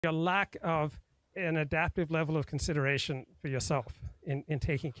your lack of an adaptive level of consideration for yourself in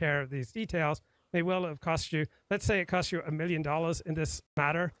taking care of these details may well have cost you, let's say it cost you $1 million in this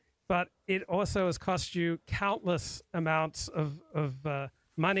matter, but it also has cost you countless amounts of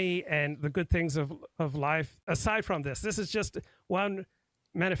money and the good things of life aside from this. This is just one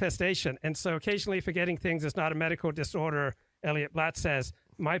manifestation. And so occasionally forgetting things is not a medical disorder, Elliot Blatt says.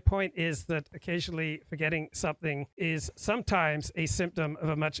 My point is that occasionally forgetting something is sometimes a symptom of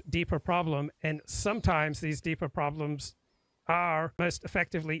a much deeper problem, and sometimes these deeper problems are most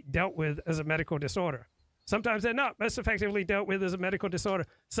effectively dealt with as a medical disorder. Sometimes they're not most effectively dealt with as a medical disorder.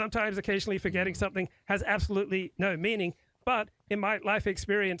 Sometimes occasionally forgetting something has absolutely no meaning. But in my life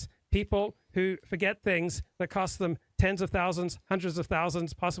experience, people who forget things that cost them tens of thousands, hundreds of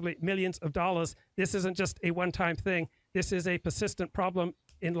thousands, possibly millions of dollars, this isn't just a one-time thing. This is a persistent problem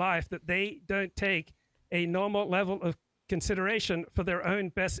in life that they don't take a normal level of consideration for their own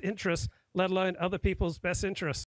best interests, let alone other people's best interests.